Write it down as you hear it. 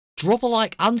drop a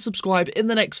like and subscribe in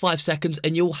the next 5 seconds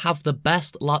and you'll have the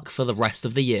best luck for the rest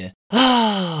of the year.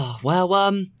 Well,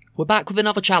 we're back with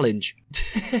another challenge.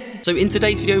 So in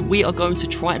today's video, we are going to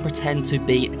try and pretend to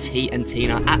be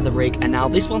Tntina at the rig, and now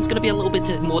this one's going to be a little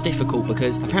bit more difficult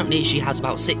because apparently she has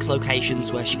about 6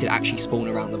 locations where she could actually spawn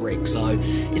around the rig, so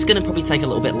it's going to probably take a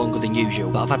little bit longer than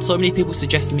usual. But I've had so many people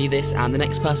suggesting me this, and the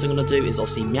next person I'm going to do is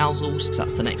obviously Meowsles, because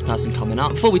that's the next person coming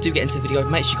up. Before we do get into the video,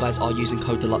 make sure you guys are using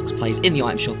code DeluxPlays in the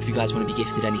item shop if you guys want to be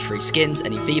gifted any free skins,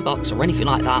 any V-Bucks, or anything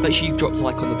like that. Make sure you've dropped a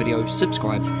like on the video,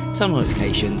 subscribed, turn on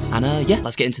notifications, and yeah,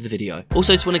 let's get into the video.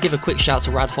 Also, just want to give a quick shout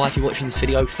to Radfire if you're watching this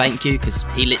video. Thank you, because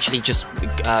he literally just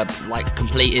like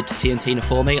completed Tntina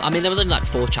for me. I mean, there was only like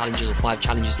 4 challenges or 5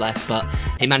 challenges left, but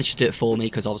he managed to do it for me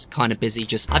because I was kind of busy.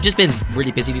 I've just been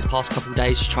really busy these past couple of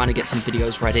days, just trying to get some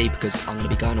videos ready because I'm going to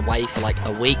be going away for like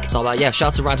a week. So yeah, shout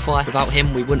out to Radfire. Without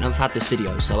him, we wouldn't have had this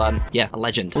video. So yeah, a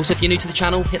legend. Also, if you're new to the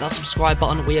channel, hit that subscribe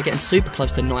button. We are getting super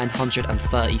close to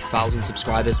 930,000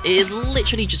 subscribers. It is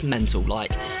literally just mental.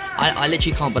 Like, I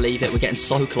literally can't believe it. We're getting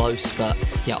so close, but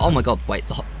yeah, oh my god, wait,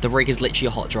 the rig is literally a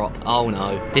hot drop. Oh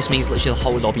no, this means literally the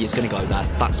whole lobby is going to go there.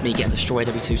 That's me getting destroyed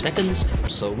every 2 seconds.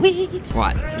 Sweet.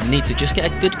 Right, we need to just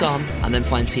get a good gun and then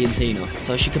find Tntina.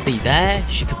 So she could be there,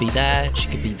 she could be there, she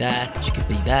could be there, she could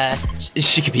be there,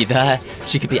 she could be there,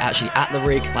 she could be actually at the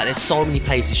rig. Like, there's so many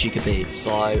places she could be.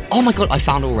 So, oh my god, I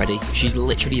found her already. She's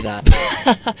literally there.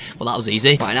 Well, that was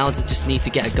easy. Right, now I just need to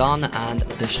get a gun and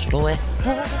destroy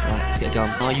her. Right, let's get a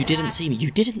gun. Oh, you didn't see me.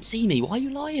 You didn't see me. Why are you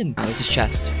lying? Oh, this is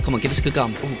chest. Come on, give us a good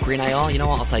gun. Oh, green AR. You know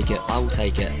what? I'll take it. I will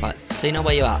take it. Right, Tina,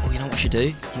 where you at? Oh, you know what I should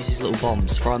do? Use these little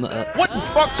bombs. Throw them at her. What the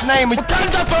fuck's name?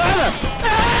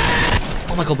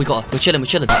 Oh my god, we got her. We're chilling, we're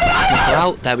chilling. Knock her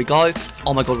out. There we go.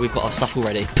 Oh my god, we've got our stuff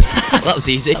already. Well, that was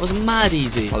easy. That was mad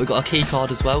easy. Right, we got a key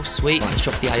card as well. Sweet. Right, let's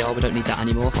drop the AR. We don't need that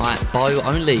anymore. Right, bow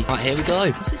only. Right, here we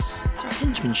go. What's this? Is there a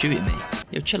henchman shooting me?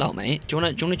 Yo, chill out, mate. Do you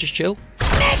wanna just chill?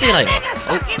 See you later.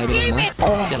 Oh, maybe never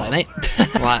mind. See you later, mate.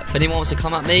 Right, if anyone wants to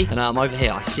come at me, then I'm over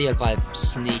here. I see a guy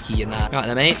sneaky in there. Right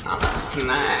there, mate.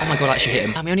 Oh my god, I actually hit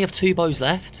him. Damn, we only have 2 bows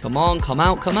left. Come on, come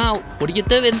out, come out. What are you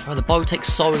doing? Oh, the bow takes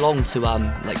so long to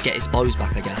like get his bows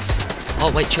back, I guess.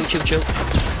 Oh wait, chill, chill, chill.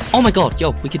 Oh my god,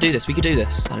 yo, we could do this, we could do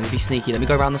this. Let me be sneaky, let me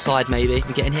go around the side maybe. Can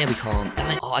we get in here? We can't.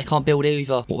 Damn it. Oh, I can't build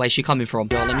either. What way is she coming from?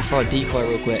 Yo, let me throw a decoy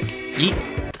real quick. Yeet.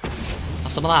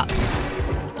 Have some of that.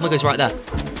 Oh my god, he's right there.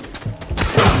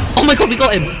 Oh my god, we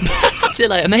got him! See you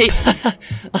later, mate.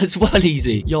 That's well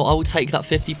easy. Yo, I will take that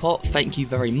 50 pot. Thank you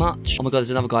very much. Oh my god,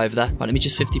 there's another guy over there. Right, let me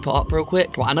just 50 pot up real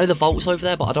quick. Right, I know the vault's over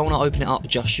there, but I don't want to open it up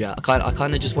just yet. I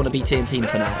kind of just want to be Tntina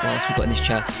for now. What else we got in this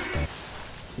chest?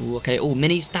 Ooh, okay. Oh,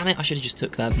 minis. Damn it, I should have just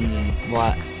took them.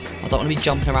 Right. I don't want to be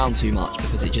jumping around too much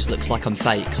because it just looks like I'm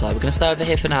fake. So we're going to stay over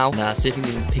here for now. And see if we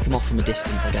can pick him off from a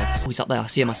distance, I guess. Oh, he's up there. I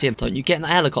see him, I see him. Don't you get in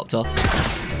that helicopter.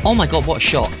 Oh my god, what a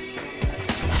shot.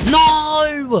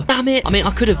 No! Damn it! I mean, I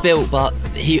could have built, but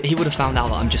he would have found out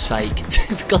that I'm just fake.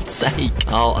 For God's sake.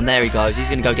 Oh, and there he goes. He's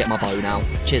going to go get my bow now.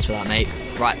 Cheers for that, mate.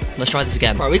 Right, let's try this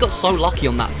again. Bro, we got so lucky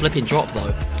on that flipping drop,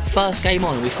 though. First game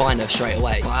on and we find her straight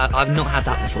away. I've not had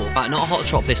that before. Right, not a hot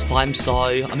drop this time, so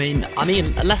I mean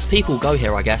less people go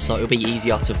here, I guess, so it'll be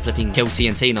easier to flipping kill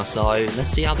Tntina. So let's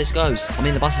see how this goes. I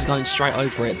mean, the bus is going straight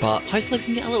over it, but hopefully we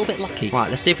can get a little bit lucky. Right,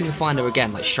 let's see if we can find her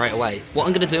again, like straight away. What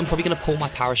I'm gonna do, I'm probably gonna pull my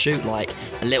parachute like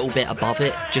a little bit above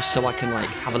it, just so I can like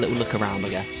have a little look around,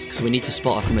 I guess, because we need to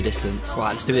spot her from a distance.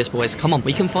 Right, let's do this, boys. Come on,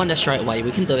 we can find her straight away.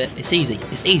 We can do it. It's easy.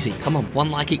 It's easy. Come on. 1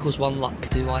 like equals 1 luck.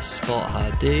 Do I spot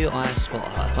her? Do I spot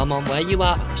her? Come on, where you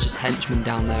at? There's just henchmen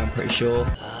down there, I'm pretty sure.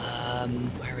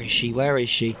 Where is she? Where is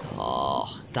she?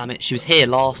 Oh, damn it. She was here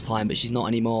last time, but she's not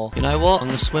anymore. You know what? I'm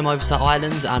going to swim over to that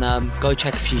island and go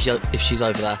check if she's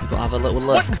over there. We've got to have a little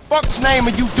look. What the fuck's name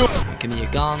are you doing? Give me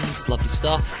your guns. Lovely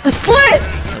stuff. The slit!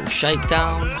 Little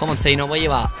shakedown. Come on, Tina. Where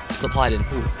you at? Stop hiding.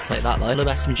 Ooh, take that, though. A little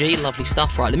SMG. Lovely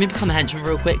stuff. Right, let me become a henchman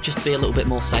real quick, just to be a little bit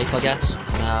more safe, I guess.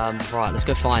 Right, let's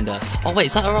go find her. Oh, wait,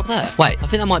 is that her up there? Wait, I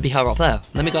think that might be her up there.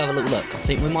 Let me go have a little look. I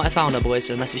think we might have found her, boys,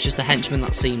 unless it's just a henchman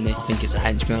that's seen me. I think it's a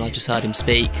henchman. I just heard him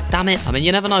speak. Damn it. I mean,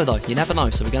 you never know, though. You never know.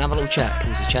 So we're going to have a little check.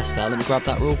 There's a chest there. Let me grab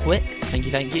that real quick. Thank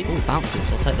you, thank you. Oh,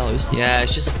 bounces. I'll take those. Yeah,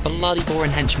 it's just a bloody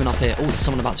boring henchman up here. Oh, there's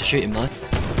someone about to shoot him, though.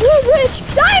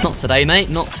 Not today, mate.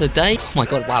 Not today. Oh my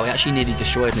god, wow, he actually nearly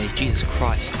destroyed me. Jesus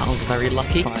Christ. That was very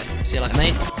lucky. Right, see you later,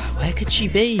 mate. Where could she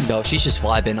be? Oh, she's just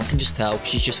vibing. I can just tell.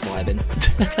 She's just vibing.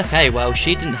 Okay, well,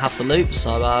 she didn't have the loot,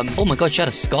 so, oh my god, she had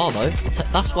a scar, though.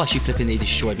 That's why she flipping nearly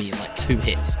destroyed me in, like, 2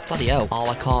 hits. Bloody hell. Oh,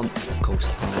 I can't. Of course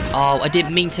I can't. Oh, I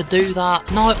didn't mean to do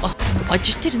that. No, I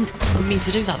just didn't mean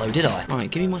to do that, though, did I? Alright,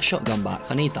 give me my shotgun back.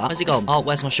 I need that. Where's it gone? Oh,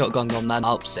 where's my shotgun gone, then?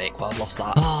 Oh, sick. Well, I've lost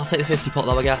that. Oh, I'll take the 50 pot,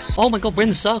 though, I guess. Oh my god, we're in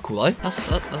the circle, though. That's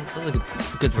a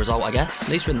good result, I guess. At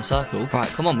least we're in the circle. Right,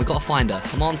 come on, we've got to find her.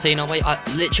 Come on, Tina. Wait, I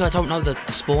don't know the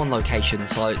spawn location,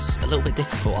 so it's a little bit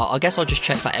difficult. I guess I'll just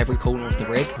check like every corner of the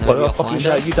rig. And then I'll find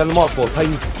her. You done the mark for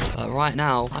pain. Right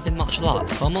now, having much luck.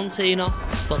 Come on, Tina.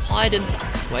 Stop hiding.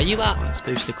 Where you at? Let's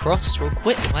boost across real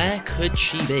quick. Where could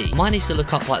she be? I might need to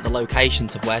look up like the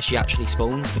locations of where she actually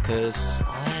spawns because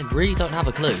I really don't have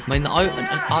a clue. I mean,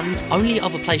 the only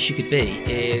other place she could be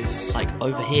is like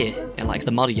over here in like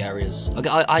the muddy areas.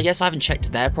 I guess I haven't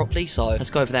checked there properly, so let's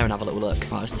go over there and have a little look.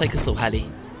 Right, let's take this little heli.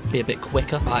 Be a bit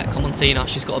quicker. Right, come on, Tina.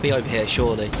 She's got to be over here,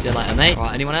 surely. See you later, mate.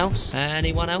 Right, anyone else?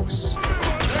 Anyone else?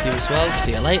 You as well.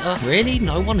 See you later. Really?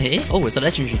 No one here? Oh, it's a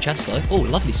legendary chest, though. Oh,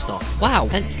 lovely stuff. Wow.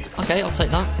 Okay, I'll take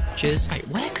that. Cheers. Wait,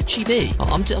 where could she be? Oh,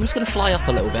 I'm just going to fly up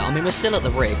a little bit. I mean, we're still at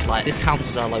the rig. Like, this counts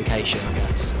as our location, I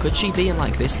guess. Could she be in,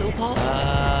 like, this little part?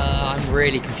 I'm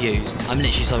really confused. I'm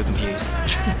literally so confused.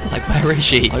 Like, where is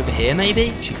she? Over here,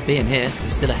 maybe? She could be in here, because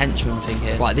there's still a henchman thing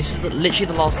here. Right, this is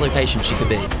literally the last location she could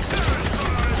be.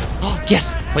 Oh,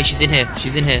 yes! Wait, she's in here.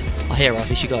 She's in here. I hear her.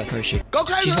 Here she go. Where is she?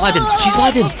 She's vibing. She's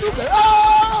vibing.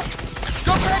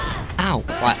 Ow.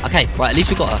 Right, okay. Right, at least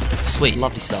we got her. Sweet.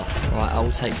 Lovely stuff. Right, I will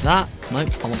take that. Nope.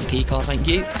 I want the key card, thank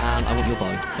you. And I want your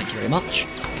bow. Thank you very much.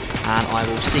 And I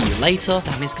will see you later.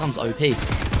 Damn, his gun's OP.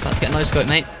 Let's get no scope,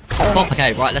 mate.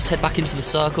 Okay, right, let's head back into the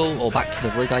circle, or back to the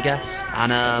rig, I guess.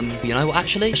 And, you know what,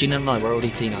 actually, no, we're already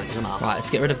T9, doesn't matter. Right, let's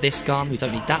get rid of this gun. We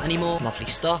don't need that anymore. Lovely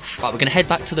stuff. Right, we're going to head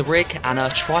back to the rig and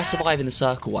try surviving the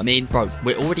circle. I mean, bro,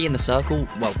 we're already in the circle.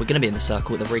 Well, we're going to be in the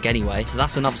circle with the rig anyway. So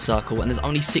that's another circle, and there's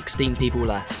only 16 people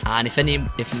left. And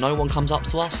if no one comes up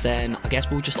to us, then I guess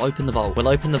we'll just open the vault. We'll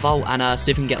open the vault and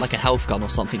see if we can get like a health gun or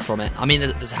something from it. I mean,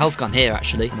 there's a health gun here,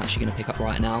 actually. I'm actually going to pick up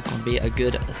right now. That'll be a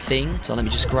good thing. So let me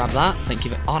just grab that. Thank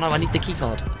you. Oh, no, I need the key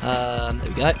card. There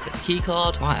we go. Take the key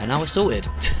card. Right, and now we're sorted.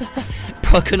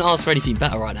 Bro, I couldn't ask for anything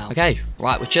better right now. Okay,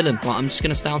 right, we're chilling. Right, I'm just going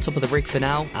to stay on top of the rig for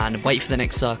now and wait for the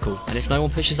next circle. And if no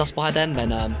one pushes us by then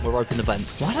we'll open the vent.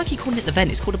 Why do I keep calling it the vent?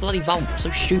 It's called a bloody vault.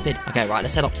 So stupid. Okay, right,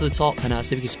 let's head up to the top and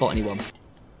see if we can spot anyone.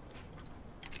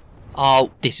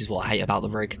 Oh, this is what I hate about the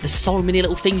rig. There's so many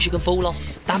little things you can fall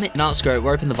off. Damn it. No, screw it.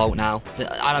 We're opening the vault now.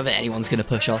 I don't think anyone's going to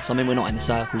push us. I mean, we're not in the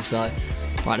circle, so...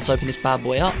 Right, let's open this bad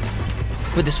boy up.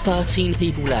 With there's 13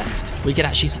 people left, we could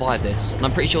actually survive this. And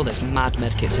I'm pretty sure there's mad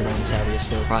medkits around this area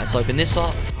still. Right, let's open this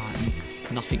up.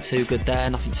 Right, nothing too good there,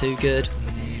 nothing too good.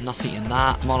 Nothing in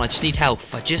that. Come on, I just need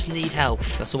health. I just need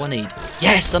health. That's all I need.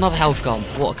 Yes, another health gun.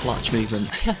 What a clutch movement.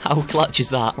 How clutch is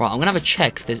that? Right, I'm going to have a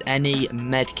check if there's any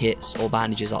med kits or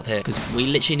bandages up here, because we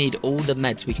literally need all the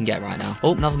meds we can get right now.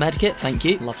 Oh, another med kit. Thank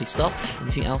you. Lovely stuff.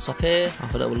 Anything else up here?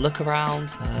 Have a little look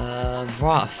around.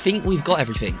 Right, I think we've got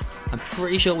everything. I'm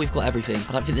pretty sure we've got everything.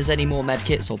 I don't think there's any more med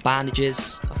kits or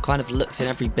bandages. I've kind of looked in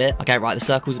every bit. Okay, right, the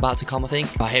circle's about to come, I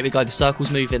think. Right, here we go. The circle's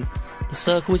moving. The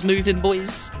circle is moving,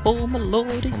 boys. Oh my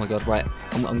lordy. Oh my god, right.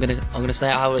 I'm gonna stay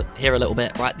out here a little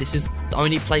bit. Right, this is the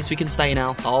only place we can stay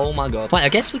now. Oh my god. Right, I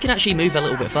guess we can actually move a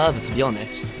little bit further, to be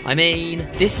honest. I mean,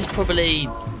 this is probably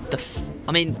the...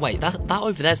 I mean, wait, that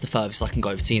over there's the furthest I can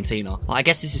go for Tntina. I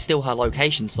guess this is still her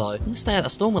location, so I'm gonna stay at the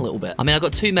storm a little bit. I mean, I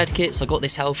got 2 medkits, I got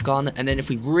this health gun, and then if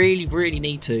we really, really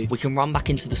need to, we can run back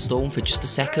into the storm for just a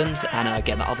second and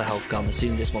get that other health gun as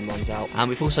soon as this one runs out. And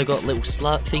we've also got little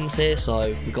slurp things here,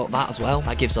 so we got that as well.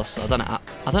 That gives us, I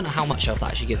don't know how much health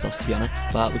that actually gives us, to be honest,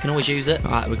 but we can always use it.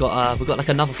 All right, we got like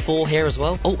another 4 here as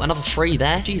well. Oh, another 3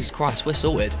 there. Jesus Christ, we're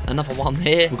sorted. Another 1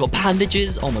 here. We've got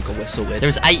bandages. Oh my god, we're sorted.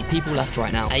 There's 8 people left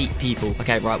right now. 8 people.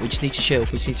 Okay, right, we just need to chill.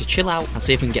 We just need to chill out and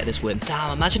see if we can get this win.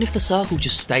 Damn, imagine if the circle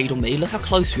just stayed on me. Look how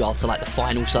close we are to, like, the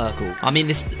final circle. I mean,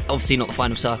 this is obviously not the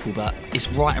final circle, but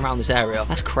it's right around this area.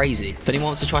 That's crazy. If anyone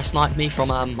wants to try snipe me from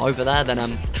over there,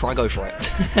 then try go for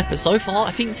it. But so far,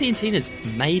 I think Tntina is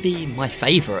maybe my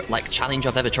favourite, like, challenge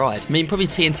I've ever tried. I mean, probably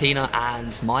Tntina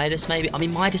and Midas, maybe. I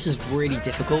mean, Midas is really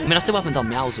difficult. I mean, I still haven't done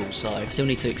Meowsle, so I still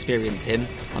need to experience him.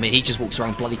 I mean, he just walks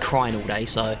around bloody crying all day,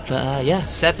 so... But, yeah.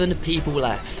 7 people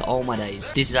left. Oh, my days.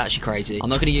 This is actually crazy. I'm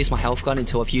not going to use my health gun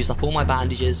until I've used up all my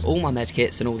bandages, all my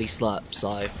medkits, and all these slurps,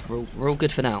 so we're all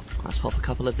good for now. Let's pop a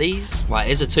couple of these. Right,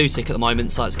 here's a 2-tick at the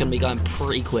moment, so it's going to be going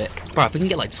pretty quick. Right, if we can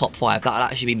get, like, top 5, that'll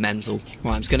actually be mental.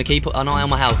 Right, I'm just going to keep an eye on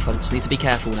my health. I just need to be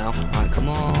careful now. Right, come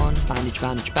on. Bandage,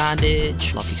 bandage, bandage.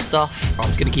 damage. Lovely stuff. Right, I'm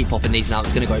just going to keep popping these now.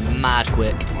 It's going to go mad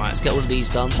quick. Right, let's get all of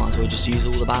these done. Might as well just use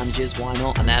all the bandages. Why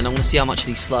not? And then I'm going to see how much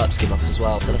these slurps give us as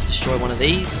well. So let's destroy one of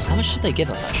these. How much did they give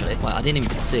us, actually? Wait, I didn't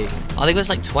even see. I think it was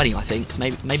like 20, I think.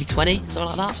 Maybe 20, something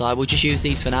like that. So I will just use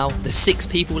these for now. There's 6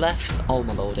 people left. Oh,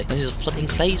 my lordy. This is flipping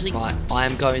crazy. Right, I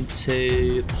am going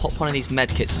to pop one of these med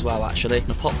kits as well, actually. I'm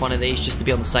going to pop one of these just to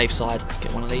be on the safe side. Let's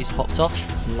get one of these popped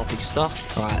off. Lovely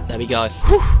stuff. Right, there we go.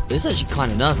 Whew. This is actually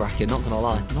kind of nerve-wracking, not gonna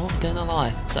lie. Not gonna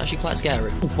lie. It's actually quite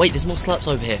scary. Oh, wait, there's more slurps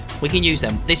over here. We can use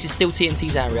them. This is still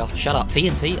TNT's area. Shut up.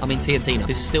 TNT? I mean Tntina.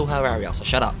 This is still her area, so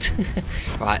shut up.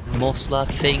 Right, more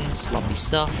slurpy things. Lovely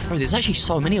stuff. Bro, there's actually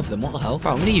so many of them. What the hell?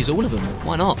 Bro, I'm gonna use all of them.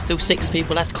 Why not? Still 6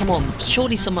 people left. Come on.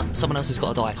 Surely someone else has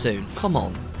got to die soon. Come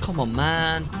on. Come on,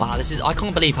 man. Wow, I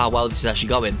can't believe how well this is actually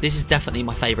going. This is definitely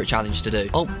my favourite challenge to do.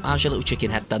 Oh, how's your little chicken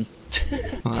head done?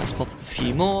 Alright, let's pop a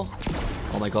few more.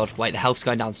 Oh my god, wait, the health's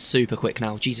going down super quick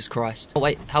now. Jesus Christ. Oh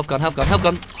wait, health gun, health gun, health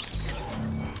gun.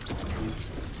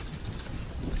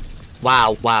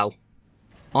 Wow, wow.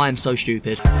 I am so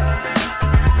stupid.